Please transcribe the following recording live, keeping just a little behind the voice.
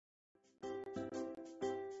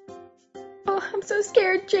Oh, I'm so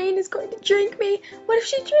scared. Jane is going to drink me. What if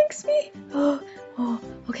she drinks me? Oh,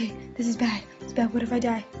 okay. This is bad. It's bad. What if I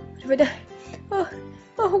die? What if I die?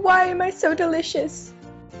 Oh, why am I so delicious?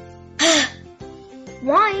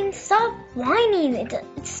 Wine, stop whining. It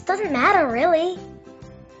just doesn't matter, really.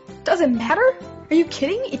 Doesn't matter? Are you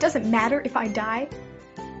kidding? It doesn't matter if I die?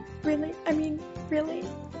 Really? I mean, really?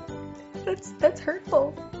 That's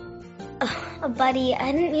hurtful. Buddy,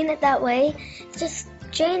 I didn't mean it that way. It's just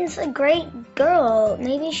Jane's a great girl.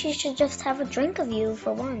 Maybe she should just have a drink of you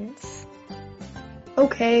for once.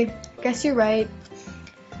 Okay, guess you're right.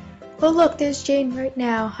 Well, look, there's Jane right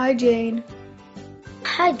now. Hi, Jane.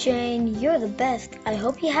 Hi, Jane. You're the best. I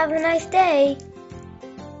hope you have a nice day.